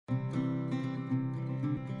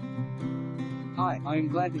Hi, I am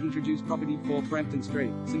glad to introduce property 4 Frampton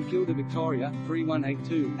Street, St Kilda, Victoria,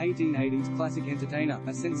 3182, 1880s classic entertainer,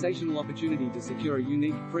 a sensational opportunity to secure a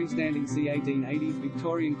unique, freestanding C1880s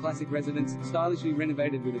Victorian classic residence, stylishly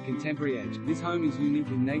renovated with a contemporary edge. This home is unique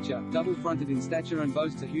in nature, double-fronted in stature and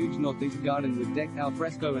boasts a huge northeast garden with decked al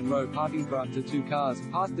fresco and row parking for up to 2 cars.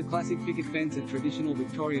 Past the classic picket fence and traditional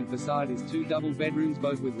Victorian facade is 2 double bedrooms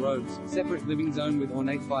both with robes, separate living zone with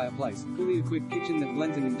ornate fireplace, fully equipped kitchen that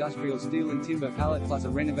blends an industrial steel and timber palette plus a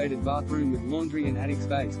renovated bathroom with laundry and attic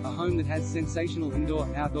space. A home that has sensational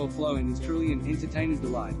indoor-outdoor flow and is truly an entertainer's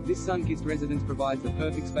delight. This sun-kissed residence provides the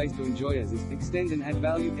perfect space to enjoy as is, extend and add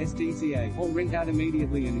value, STCA, or rent out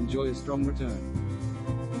immediately and enjoy a strong return.